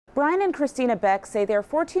Brian and Christina Beck say their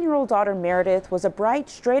 14-year-old daughter Meredith was a bright,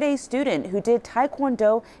 straight-A student who did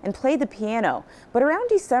taekwondo and played the piano. But around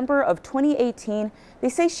December of 2018, they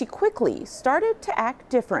say she quickly started to act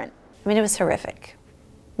different. I mean, it was horrific.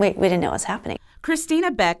 We didn't know what was happening.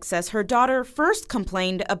 Christina Beck says her daughter first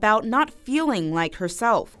complained about not feeling like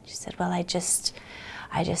herself. She said, well, I just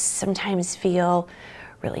sometimes feel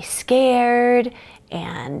really scared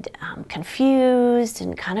and confused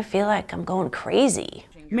and kind of feel like I'm going crazy.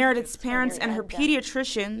 Meredith's parents and her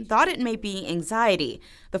pediatrician thought it may be anxiety.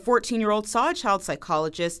 The 14-year-old saw a child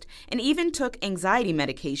psychologist and even took anxiety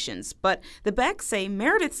medications, but the Becks say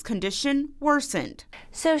Meredith's condition worsened.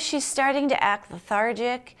 So she's starting to act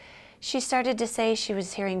lethargic. She started to say she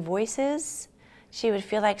was hearing voices. She would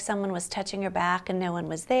feel like someone was touching her back and no one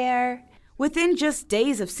was there. Within just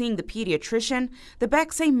days of seeing the pediatrician, the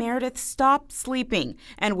Becks say Meredith stopped sleeping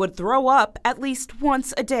and would throw up at least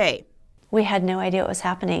once a day. We had no idea what was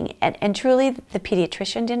happening, and truly the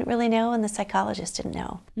pediatrician didn't really know and the psychologist didn't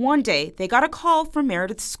know. One day, they got a call from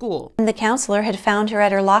Meredith's school. And the counselor had found her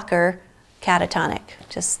at her locker catatonic,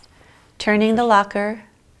 just turning the locker,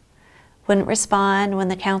 wouldn't respond when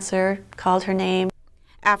the counselor called her name.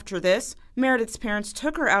 After this, Meredith's parents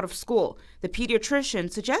took her out of school. The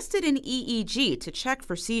pediatrician suggested an EEG to check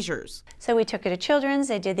for seizures. So we took her to Children's,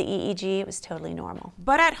 they did the EEG, it was totally normal.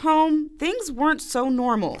 But at home, things weren't so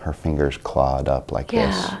normal. Her fingers clawed up like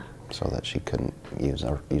this so that she couldn't use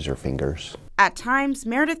her fingers. At times,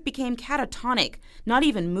 Meredith became catatonic, not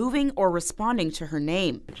even moving or responding to her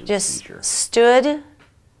name. Just stood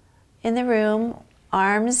in the room,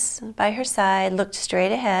 arms by her side, looked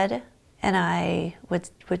straight ahead, and I would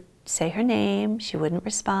say her name, she wouldn't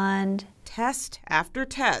respond. Test after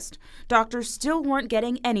test, doctors still weren't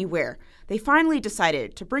getting anywhere. They finally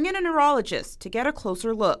decided to bring in a neurologist to get a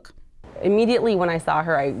closer look. Immediately when I saw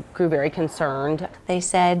her, I grew very concerned. They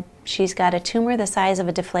said she's got a tumor the size of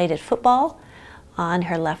a deflated football on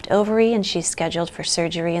her left ovary and she's scheduled for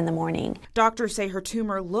surgery in the morning. Doctors say her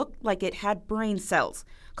tumor looked like it had brain cells,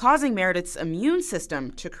 causing Meredith's immune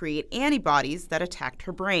system to create antibodies that attacked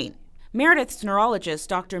her brain. Meredith's neurologist,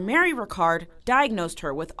 Dr. Mary Ricard, diagnosed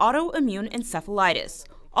her with autoimmune encephalitis,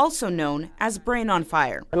 also known as brain on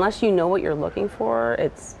fire. Unless you know what you're looking for,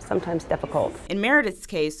 it's sometimes difficult. In Meredith's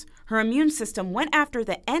case, her immune system went after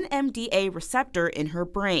the NMDA receptor in her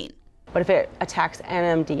brain. But if it attacks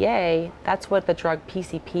NMDA, that's what the drug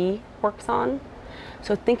PCP works on.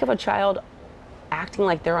 So think of a child acting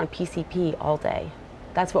like they're on PCP all day.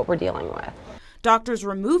 That's what we're dealing with. Doctors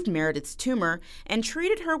removed Meredith's tumor and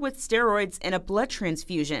treated her with steroids and a blood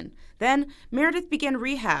transfusion. Then, Meredith began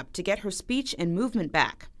rehab to get her speech and movement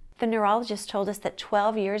back. The neurologist told us that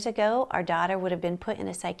 12 years ago, our daughter would have been put in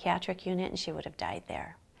a psychiatric unit and she would have died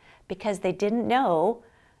there. Because they didn't know,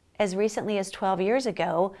 as recently as 12 years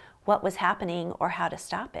ago, what was happening or how to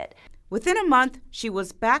stop it. Within a month, she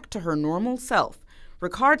was back to her normal self.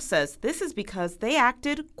 Ricard says this is because they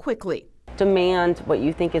acted quickly. Demand what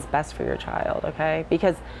you think is best for your child, okay?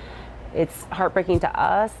 Because it's heartbreaking to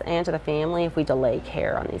us and to the family if we delay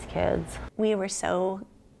care on these kids. We were so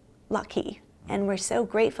lucky and we're so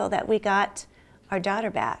grateful that we got our daughter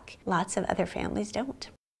back. Lots of other families don't.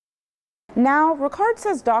 Now, Ricard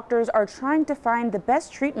says doctors are trying to find the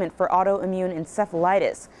best treatment for autoimmune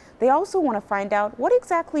encephalitis. They also want to find out what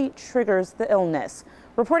exactly triggers the illness.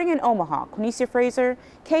 Reporting in Omaha, Quinicia Fraser,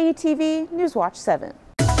 KETV Newswatch 7.